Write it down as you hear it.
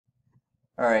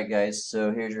Alright guys,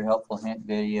 so here's your helpful hint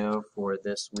video for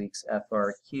this week's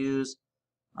FRQs.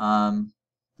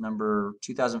 Number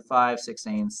 2005, 6A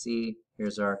and C.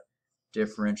 Here's our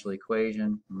differential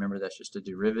equation. Remember that's just a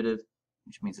derivative,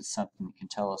 which means it's something that can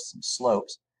tell us some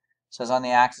slopes. It says on the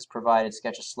axis provided,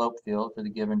 sketch a slope field for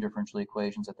the given differential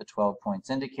equations at the 12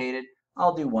 points indicated.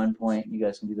 I'll do 1 point, you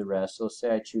guys can do the rest. So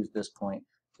say I choose this point.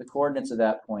 The coordinates of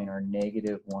that point are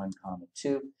 -1,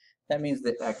 2. That means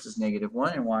that x is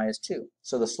 -1 and y is 2.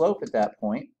 So the slope at that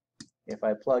point, if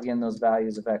I plug in those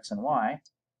values of x and y,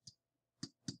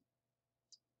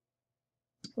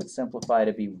 would simplify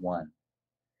to be 1.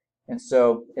 And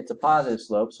so it's a positive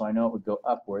slope, so I know it would go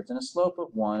upwards. And a slope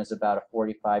of 1 is about a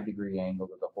 45-degree angle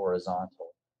to the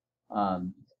horizontal.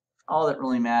 All that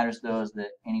really matters, though, is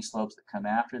that any slopes that come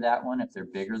after that one, if they're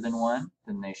bigger than 1,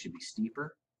 then they should be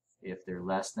steeper. If they're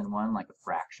less than 1, like a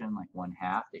fraction, like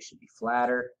 1/2, they should be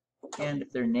flatter. And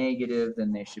if they're negative,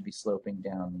 then they should be sloping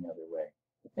down the other way.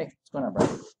 Hey, what's going on,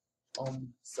 Brian?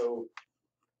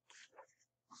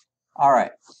 All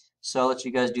right, so I'll let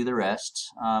you guys do the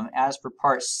rest. As for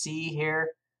part C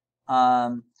here,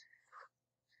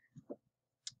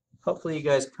 hopefully you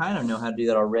guys kind of know how to do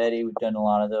that already. We've done a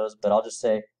lot of those, but I'll just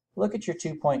say, look at your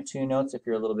 2.2 notes if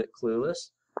you're a little bit clueless.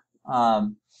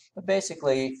 But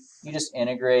basically, you just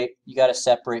integrate. You got to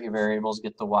separate your variables,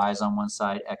 get the y's on one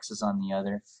side, x's on the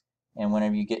other. And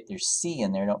whenever you get your c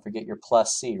in there, don't forget your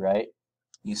plus c, right?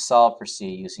 You solve for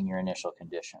c using your initial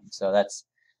condition. So that's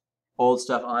old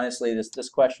stuff. Honestly, this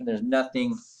question, there's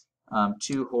nothing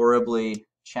too horribly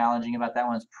challenging about that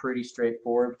one. It's pretty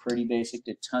straightforward, pretty basic.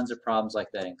 Did tons of problems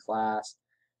like that in class.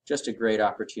 Just a great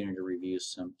opportunity to review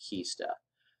some key stuff.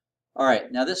 All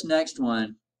right, now this next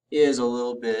one is a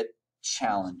little bit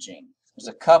challenging. There's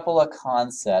a couple of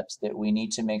concepts that we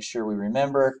need to make sure we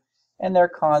remember, and they're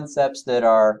concepts that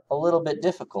are a little bit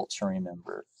difficult to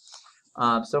remember.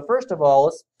 So first of all,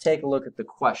 let's take a look at the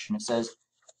question. It says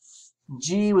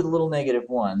g with a little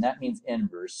 -1. That means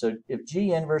inverse. So if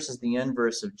g inverse is the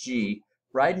inverse of g,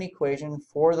 write an equation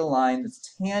for the line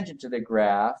that's tangent to the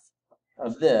graph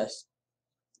of this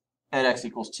at x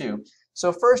equals 2.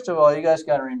 So first of all, you guys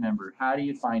got to remember, how do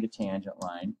you find a tangent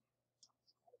line?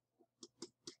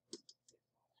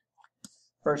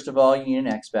 First of all, you need an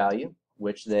x value,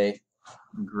 which they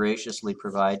graciously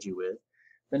provide you with.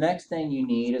 The next thing you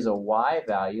need is a y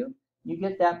value. You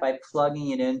get that by plugging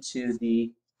it into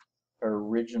the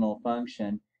original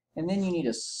function. And then you need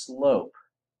a slope,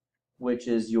 which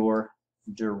is your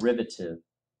derivative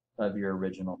of your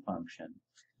original function.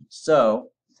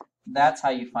 So that's how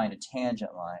you find a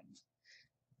tangent line.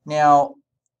 Now,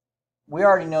 we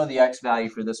already know the x value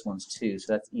for this one's 2,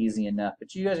 so that's easy enough.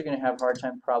 But you guys are going to have a hard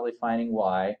time probably finding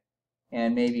y,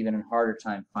 and maybe even a harder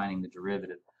time finding the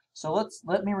derivative. So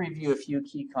let me review a few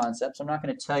key concepts. I'm not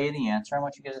going to tell you the answer. I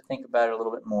want you guys to think about it a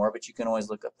little bit more, but you can always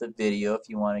look up the video if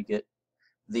you want to get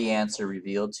the answer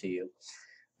revealed to you.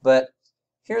 But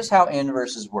here's how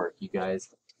inverses work, you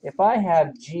guys. If I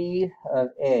have g of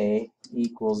a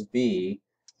equals b,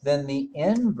 then the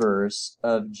inverse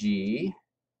of g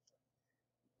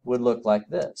would look like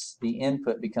this. The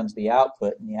input becomes the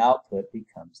output, and the output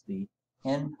becomes the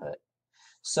input.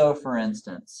 So, for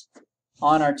instance,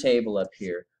 on our table up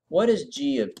here, what is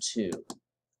g of 2?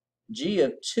 G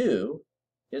of 2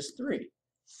 is 3.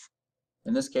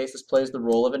 In this case, this plays the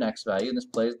role of an x value, and this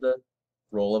plays the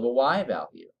role of a y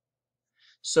value.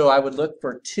 So I would look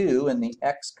for 2 in the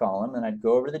x column, and I'd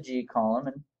go over to the g column,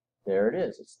 and there it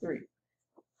is. It's 3.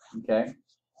 Okay?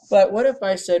 But what if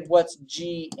I said, what's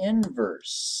g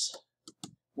inverse?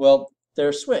 Well,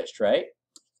 they're switched, right?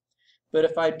 But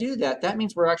if I do that, that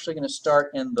means we're actually going to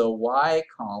start in the y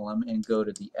column and go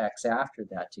to the x after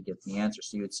that to get the answer.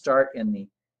 So you would start in the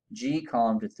g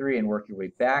column to 3 and work your way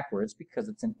backwards because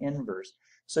it's an inverse.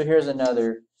 So here's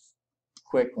another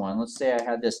quick one. Let's say I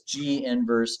had this g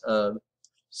inverse of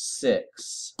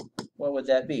 6. What would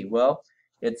that be? Well,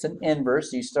 it's an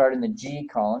inverse. So you start in the g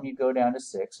column, you go down to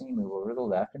 6, and you move over to the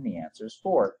left, and the answer is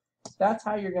 4. That's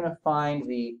how you're going to find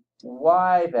the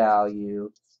y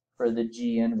value for the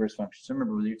g inverse function. So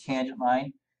remember, with your tangent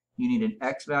line, you need an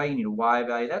x value, you need a y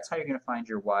value. That's how you're going to find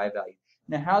your y value.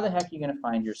 Now, how the heck are you going to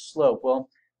find your slope? Well,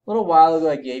 a little while ago,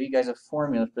 I gave you guys a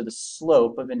formula for the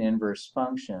slope of an inverse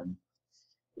function.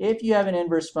 If you have an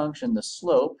inverse function, the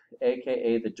slope,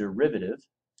 aka the derivative,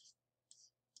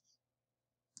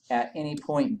 at any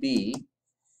point b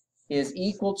is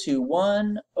equal to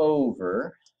 1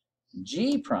 over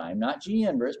g prime, not g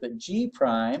inverse, but g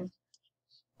prime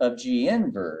of g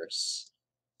inverse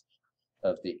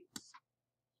of b.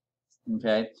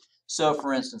 Okay? So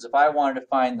for instance, if I wanted to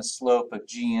find the slope of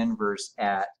g inverse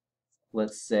at,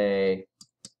 let's say,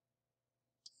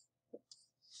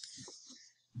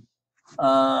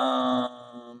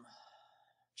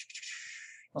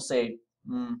 Let's say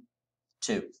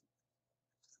 2.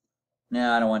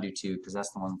 No, I don't want to do 2 because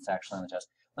that's the one that's actually on the test.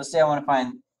 Let's say I want to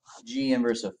find G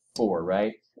inverse of 4,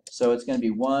 right? So it's going to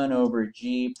be 1 over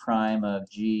G prime of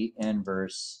G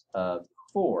inverse of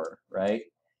 4, right?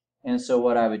 And so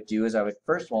what I would do is I would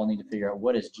first of all need to figure out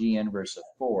what is G inverse of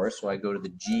 4. So I go to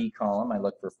the G column, I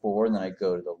look for 4, and then I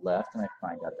go to the left and I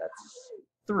find out that's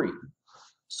 3.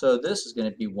 So this is going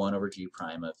to be 1 over G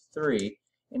prime of 3.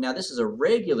 And now this is a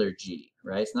regular G,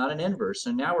 right? It's not an inverse.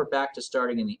 So now we're back to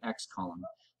starting in the X column.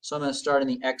 So I'm going to start in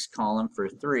the X column for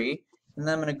 3. And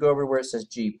then I'm going to go over where it says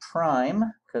G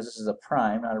prime, because this is a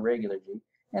prime, not a regular G.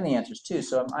 And the answer is 2.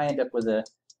 So I end up with a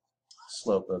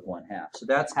slope of 1/2. So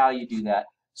that's how you do that.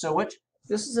 So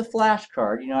this is a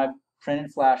flashcard. You know, I've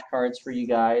printed flashcards for you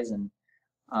guys, and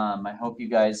I hope you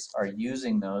guys are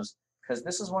using those, because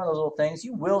this is one of those little things.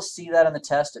 You will see that on the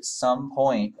test at some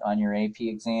point on your AP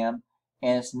exam,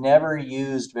 and it's never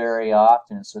used very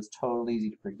often, so it's totally easy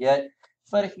to forget.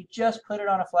 But if you just put it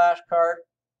on a flashcard,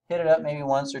 hit it up maybe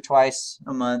once or twice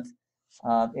a month,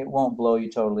 it won't blow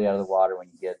you totally out of the water when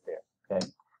you get there, okay?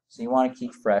 So you want to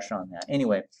keep fresh on that.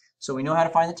 Anyway, so we know how to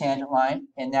find the tangent line,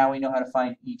 and now we know how to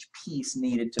find each piece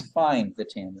needed to find the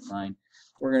tangent line.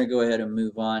 We're going to go ahead and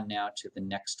move on now to the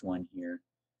next one here.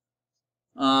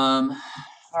 All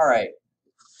right.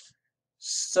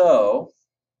 So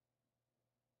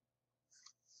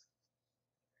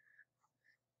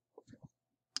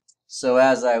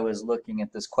as I was looking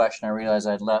at this question, I realized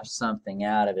I'd left something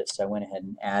out of it, so I went ahead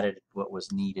and added what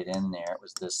was needed in there. It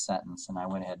was this sentence, and I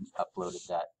went ahead and uploaded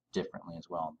that differently as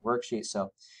well on the worksheet.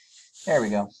 So there we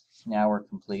go. Now we're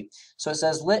complete. So it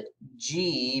says, let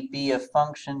G be a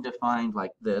function defined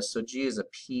like this. So G is a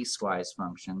piecewise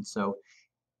function. So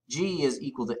G is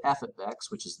equal to f of x,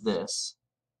 which is this,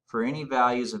 for any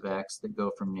values of x that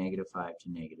go from -5 to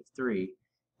 -3.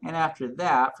 And after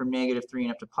that, from -3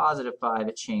 and up to +5,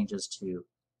 it changes to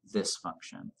this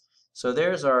function. So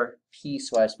there's our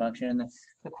piecewise function. And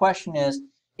the question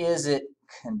is it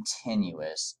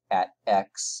continuous at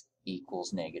x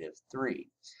equals -3?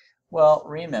 Well,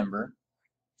 remember,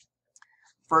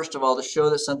 first of all, to show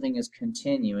that something is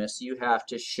continuous, you have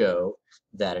to show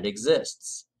that it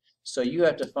exists. So you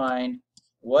have to find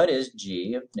what is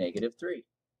G of -3.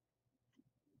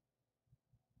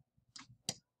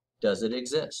 Does it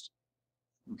exist?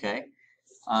 Okay.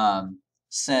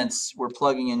 Since we're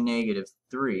plugging in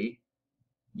 -3,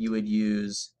 you would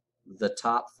use the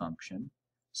top function.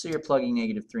 So you're plugging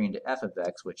 -3 into f of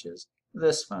x, which is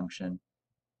this function,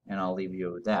 and I'll leave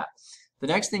you with that. The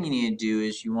next thing you need to do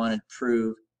is you want to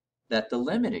prove that the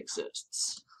limit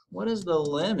exists. What is the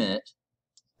limit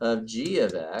of g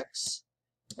of x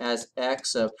as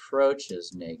x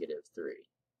approaches -3?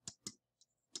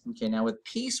 Okay, now with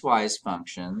piecewise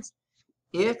functions,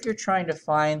 if you're trying to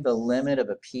find the limit of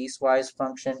a piecewise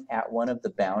function at one of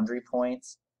the boundary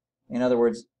points, in other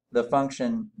words, the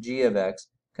function g of x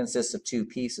consists of 2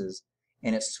 pieces,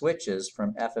 and it switches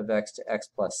from f of x to x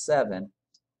plus 7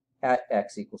 at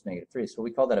x equals -3. So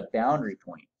we call that a boundary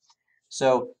point.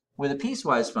 So with a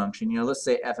piecewise function, you know, let's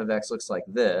say f of x looks like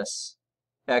this,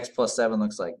 x plus 7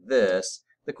 looks like this.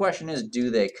 The question is,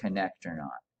 do they connect or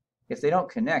not? If they don't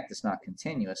connect, it's not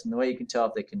continuous. And the way you can tell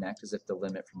if they connect is if the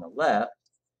limit from the left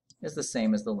is the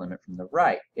same as the limit from the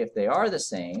right. If they are the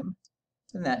same,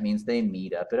 then that means they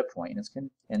meet up at a point,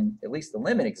 and at least the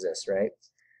limit exists, right?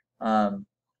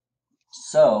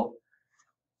 So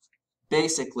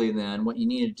basically then, what you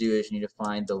need to do is you need to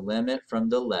find the limit from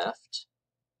the left,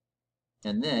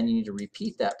 and then you need to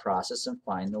repeat that process and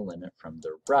find the limit from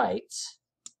the right.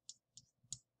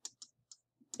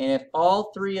 And if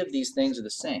all 3 of these things are the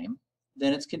same,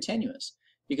 then it's continuous.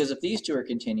 Because if these 2 are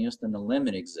continuous, then the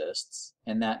limit exists,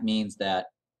 and that means that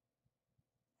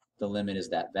the limit is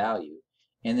that value.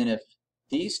 And then if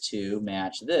these 2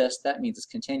 match this, that means it's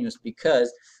continuous,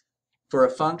 because for a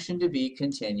function to be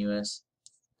continuous,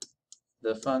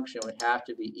 the function would have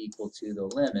to be equal to the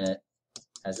limit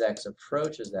as x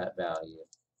approaches that value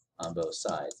on both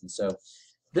sides. And so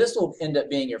this will end up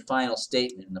being your final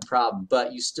statement in the problem,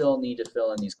 but you still need to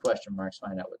fill in these question marks,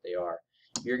 find out what they are.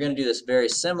 You're going to do this very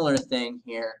similar thing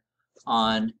here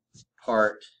on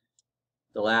the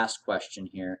last question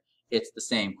here. It's the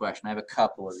same question. I have a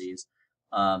couple of these.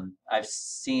 I've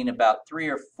seen about 3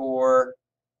 or 4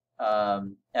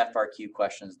 FRQ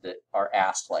questions that are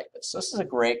asked like this. So this is a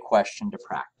great question to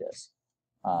practice.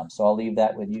 So I'll leave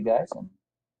that with you guys, and